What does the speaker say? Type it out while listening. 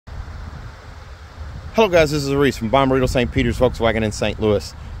Hello guys, this is Reese from Bommarito St. Peter's Volkswagen in St.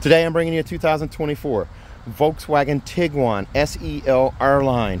 Louis. Today I'm bringing you a 2024 Volkswagen Tiguan SEL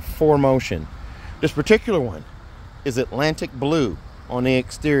R-Line 4Motion. This particular one is Atlantic blue on the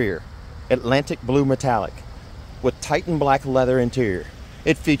exterior, Atlantic blue metallic with Titan black leather interior.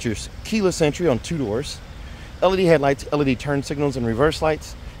 It features keyless entry on 2 doors, LED headlights, LED turn signals and reverse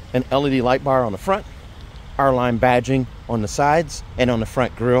lights, an LED light bar on the front, R-Line badging on the sides and on the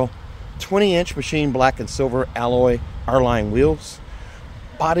front grille, 20-inch machine black and silver alloy R-Line wheels,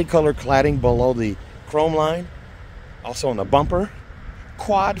 body color cladding below the chrome line, also on the bumper,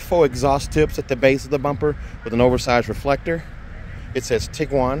 quad faux exhaust tips at the base of the bumper with an oversized reflector. It says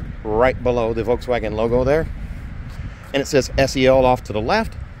Tiguan right below the Volkswagen logo there, and it says SEL off to the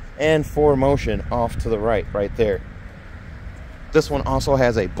left and 4Motion off to the right there. This one also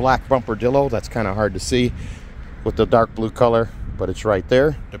has a black bumper dillo that's kind of hard to see with the dark blue color, but it's right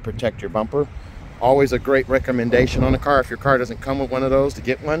there to protect your bumper. Always a great recommendation on a car if your car doesn't come with one of those to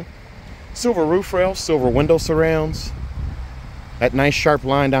get one. Silver roof rails, silver window surrounds, that nice sharp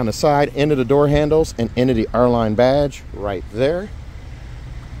line down the side into the door handles and into the R-Line badge right there.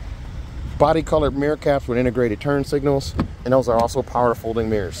 Body colored mirror caps with integrated turn signals, and those are also power folding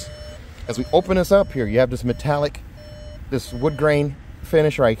mirrors. As we open this up here, you have this metallic, this wood grain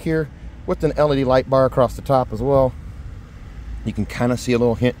finish right here with an LED light bar across the top as well. You can kind of see a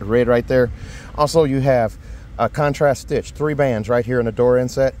little hint of red right there. Also, you have a contrast stitch, 3 bands right here in the door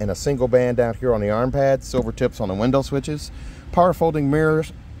inset and a single band down here on the arm pads, silver tips on the window switches, power folding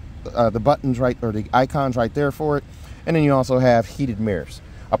mirrors, the buttons right, or the icons right there for it. And then you also have heated mirrors,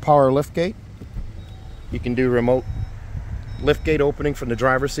 a power lift gate. You can do remote lift gate opening from the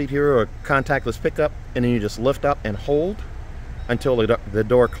driver's seat here, or contactless pickup, and then you just lift up and hold until the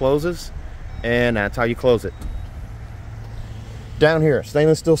door closes, and that's how you close it. Down here,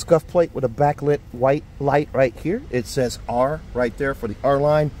 stainless steel scuff plate with a backlit white light right here. It says R right there for the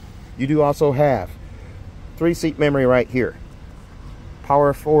R-Line. You do also have 3-seat memory right here,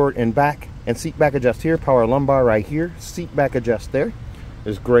 power forward and back, and seat back adjust here, power lumbar right here, seat back adjust there.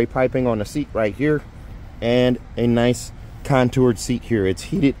 There's gray piping on the seat right here, and a nice contoured seat here. It's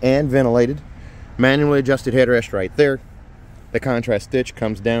heated and ventilated. Manually adjusted headrest right there. The contrast stitch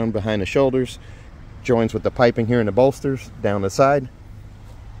comes down behind the shoulders, joins with the piping here in the bolsters down the side.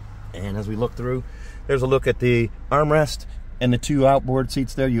 And as we look through, there's a look at the armrest and the 2 outboard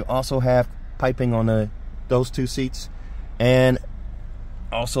seats there. You also have piping on those 2 seats, and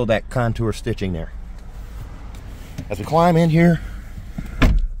also that contour stitching there. As we climb in here,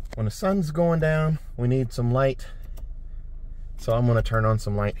 when the sun's going down, we need some light. So I'm going to turn on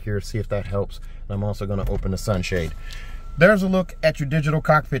some light here, see if that helps. And I'm also going to open the sunshade. There's a look at your digital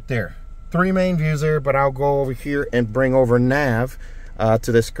cockpit there. 3 main views there, but I'll go over here and bring over nav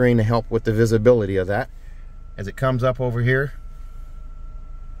to the screen to help with the visibility of that. As it comes up over here,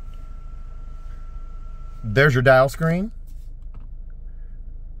 there's your dial screen,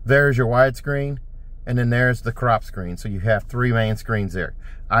 there's your widescreen, and then there's the crop screen. So you have 3 main screens there.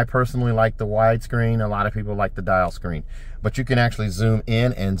 I personally like the widescreen. A lot of people like the dial screen, but you can actually zoom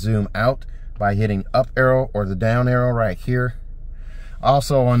in and zoom out by hitting up arrow or the down arrow right here.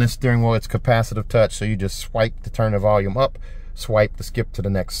 Also on this steering wheel, it's capacitive touch, so you just swipe to turn the volume up, swipe to skip to the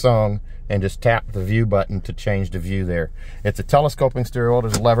next song, and just tap the view button to change the view there. It's a telescoping steering wheel.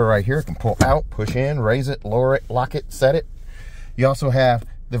 There's a lever right here. You can pull out, push in, raise it, lower it, lock it, set it. You also have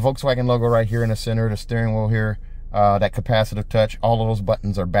the Volkswagen logo right here in the center of the steering wheel here, that capacitive touch. All of those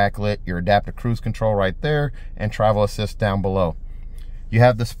buttons are backlit. Your adaptive cruise control right there, and travel assist down below. You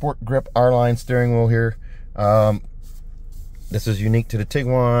have the Sport Grip R-Line steering wheel here. This is unique to the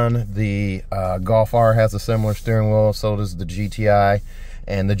Tiguan. The Golf R has a similar steering wheel, so does the GTI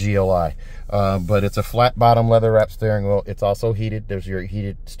and the GLI. But it's a flat bottom leather wrap steering wheel. It's also heated. There's your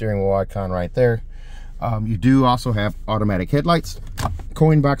heated steering wheel icon right there. You do also have automatic headlights,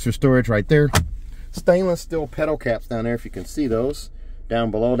 coin box for storage right there. Stainless steel pedal caps down there, if you can see those, down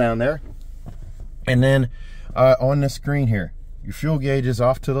below down there. And then on the screen here, your fuel gauge is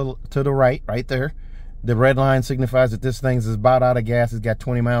off to the right there. The red line signifies that this thing is about out of gas. It's got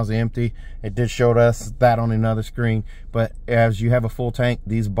 20 miles of empty. It did show us that on another screen, but as you have a full tank,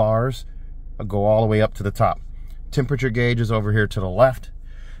 these bars go all the way up to the top. Temperature gauge is over here to the left.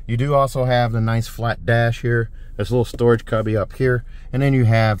 You do also have the nice flat dash here. There's a little storage cubby up here, and then you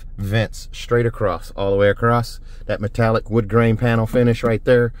have vents straight across, all the way across. That metallic wood grain panel finish right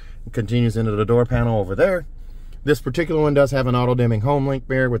there. It continues into the door panel over there. This particular one does have an auto-dimming home link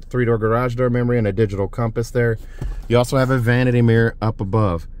mirror with 3-door garage door memory and a digital compass there. You also have a vanity mirror up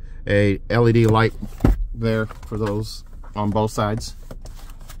above, a LED light there for those on both sides.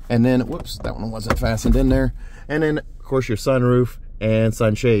 And then, whoops, that one wasn't fastened in there. And then, of course, your sunroof and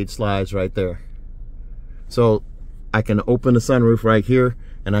sunshade slides right there. So I can open the sunroof right here,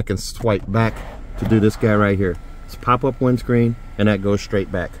 and I can swipe back to do this guy right here. It's pop-up windscreen, and that goes straight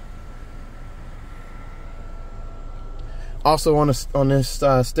back. Also on this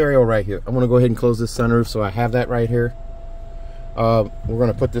stereo right here, I'm going to go ahead and close this sunroof so I have that right here. We're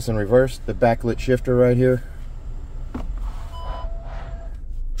going to put this in reverse, the backlit shifter right here.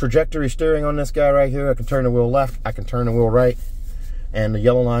 Trajectory steering on this guy right here. I can turn the wheel left, I can turn the wheel right, and the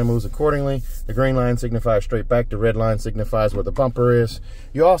yellow line moves accordingly. The green line signifies straight back, the red line signifies where the bumper is.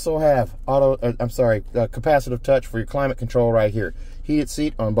 You also have capacitive touch for your climate control right here. Heated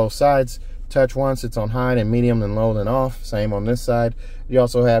seat on both sides. Touch once, it's on high and medium and low and off. Same on this side. You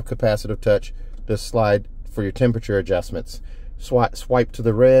also have capacitive touch to slide for your temperature adjustments. Swipe to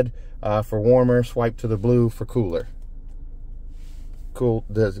the red for warmer, swipe to the blue for cooler. Cool,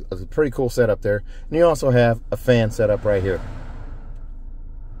 there's a pretty cool setup there. And you also have a fan setup right here.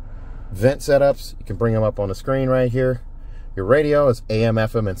 Vent setups, you can bring them up on the screen right here. Your radio is AM,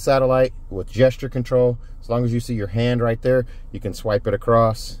 FM, and satellite with gesture control. As long as you see your hand right there, you can swipe it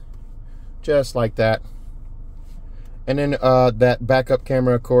across, just like that. And then that backup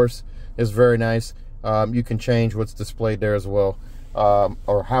camera, of course, is very nice. You can change what's displayed there as well,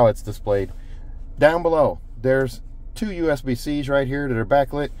 or how it's displayed. Down below, there's 2 USB-Cs right here that are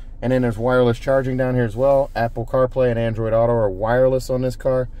backlit, and then there's wireless charging down here as well. Apple CarPlay and Android Auto are wireless on this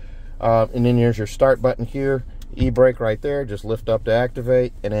car. And then there's your start button here, e-brake right there. Just lift up to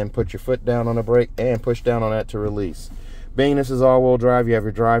activate, and then put your foot down on the brake and push down on that to release. Being this is all-wheel drive, you have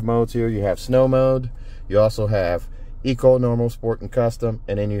your drive modes here. You have snow mode. You also have Eco, Normal, Sport, and Custom.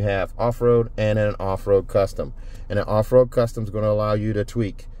 And then you have off-road and an off-road custom. And an off-road custom is going to allow you to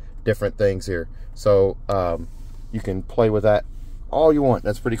tweak different things here. So you can play with that all you want.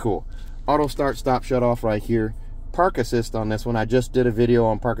 That's pretty cool. Auto start, stop, shut off right here. Park assist on this one. I just did a video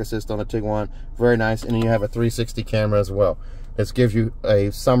on park assist on the Tiguan. Very nice. And then you have a 360 camera as well. This gives you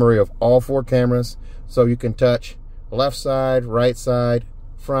a summary of all 4 cameras. So you can touch left side, right side,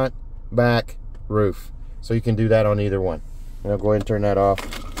 front, back, roof. So you can do that on either one. And I'll go ahead and turn that off.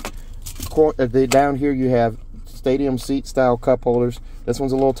 Down here you have stadium seat style cup holders. This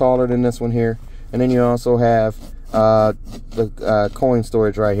one's a little taller than this one here. And then you also have the coin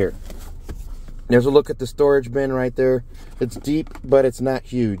storage right here. There's a look at the storage bin right there. It's deep, but it's not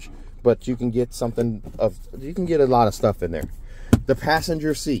huge. But you can get you can get a lot of stuff in there. The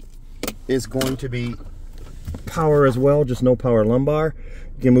passenger seat is going to be power as well, just no power lumbar.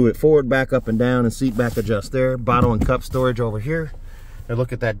 You can move it forward, back, up, and down, and seat back adjust there. Bottle and cup storage over here. And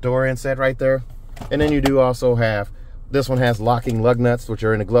look at that door inset right there. And then you do also have, this one has locking lug nuts, which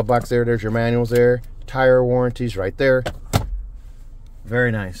are in the glove box there. There's your manuals there. Tire warranties right there.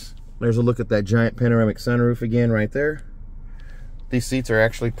 Very nice. There's a look at that giant panoramic sunroof again right there. These seats are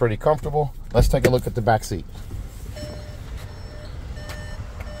actually pretty comfortable. Let's take a look at the back seat.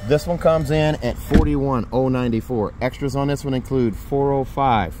 This one comes in at $41,094. Extras on this one include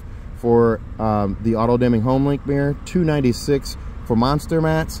 $405 for the auto dimming home link mirror, $296 for monster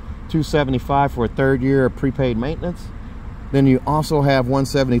mats, $275 for a 3rd year of prepaid maintenance. Then you also have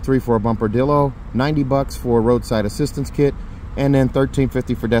 $173 for a bumper dillo, $90 for a roadside assistance kit, and then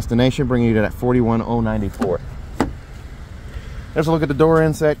 $13.50 for destination, bringing you to that $41,094. There's a look at the door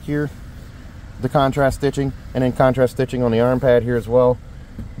inset here, the contrast stitching, and then contrast stitching on the arm pad here as well.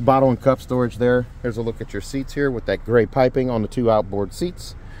 Bottle and cup storage there. Here's a look at your seats here with that gray piping on the 2 outboard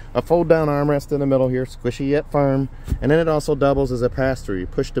seats. A fold down armrest in the middle here, squishy yet firm. And then it also doubles as a pass-through. You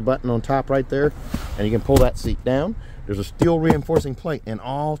push the button on top right there, and you can pull that seat down. There's a steel reinforcing plate in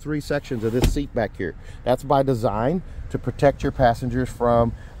all 3 sections of this seat back here. That's by design to protect your passengers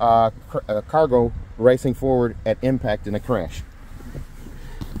from cargo racing forward at impact in a crash.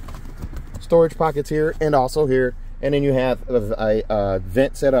 Storage pockets here and also here. And then you have a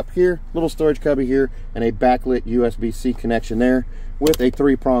vent set up here, little storage cubby here, and a backlit USB-C connection there with a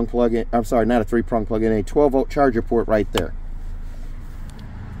 3-prong plug-in. I'm sorry, not a 3-prong plug-in, a 12-volt charger port right there.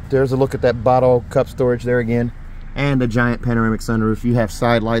 There's a look at that bottle cup storage there again, and the giant panoramic sunroof. You have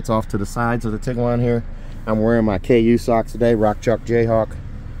side lights off to the sides of the Tiguan here. I'm wearing my KU socks today, Rock Chalk Jayhawk.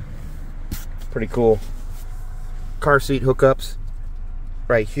 Pretty cool. Car seat hookups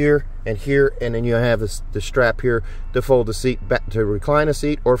right here and here, and then you have the strap here to fold the seat back, to recline a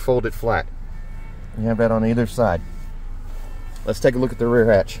seat or fold it flat. You have that on either side. Let's take a look at the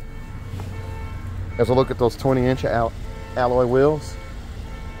rear hatch. Let's look at those 20-inch alloy wheels.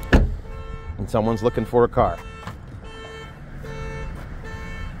 And someone's looking for a car.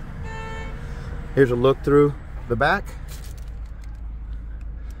 Here's a look through the back.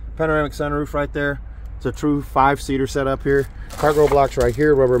 panoramic sunroof right there. It's a true 5-seater setup here. Cargo blocks right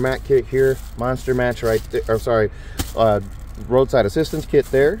here, rubber mat kit here, monster match right there, or sorry, roadside assistance kit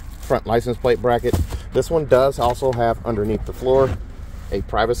there, front license plate bracket. This one does also have underneath the floor a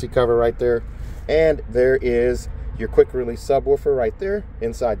privacy cover right there, and there is your quick release subwoofer right there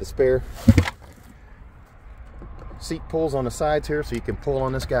inside the spare. Seat pulls on the sides here, so you can pull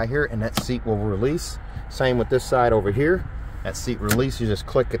on this guy here and that seat will release. Same with this side over here. That seat release, you just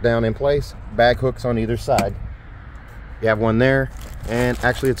click it down in place. Bag hooks on either side. You have one there, and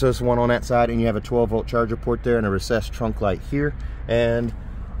actually it's just one on that side, and you have a 12-volt charger port there and a recessed trunk light here, and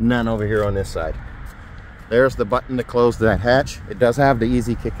none over here on this side. There's the button to close that hatch. It does have the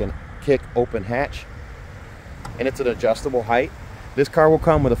easy kick open hatch, and it's an adjustable height. This car will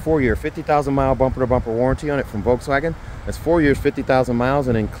come with a 4-year 50,000 mile bumper to bumper warranty on it from Volkswagen. That's 4 years 50,000 miles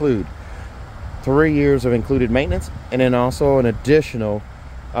and include 3 years of included maintenance, and then also an additional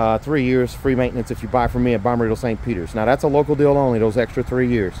 3 years free maintenance if you buy from me at Bommarito St. Peter's. Now that's a local deal only, those extra 3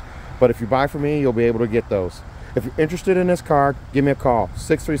 years, but if you buy from me, you'll be able to get those. If you're interested in this car, give me a call,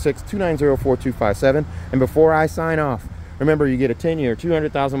 636-290-4257. And before I sign off, remember, you get a 10-year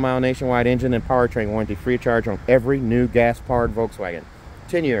 200,000 mile nationwide engine and powertrain warranty free of charge on every new gas powered Volkswagen.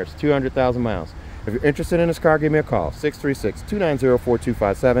 10 years, 200,000 miles. If you're interested in this car, give me a call,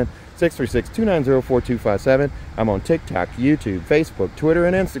 636-290-4257, 636-290-4257. I'm on TikTok, YouTube, Facebook, Twitter,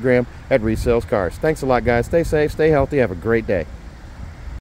 and Instagram at Reese Sells Cars. Thanks a lot, guys. Stay safe, stay healthy, have a great day.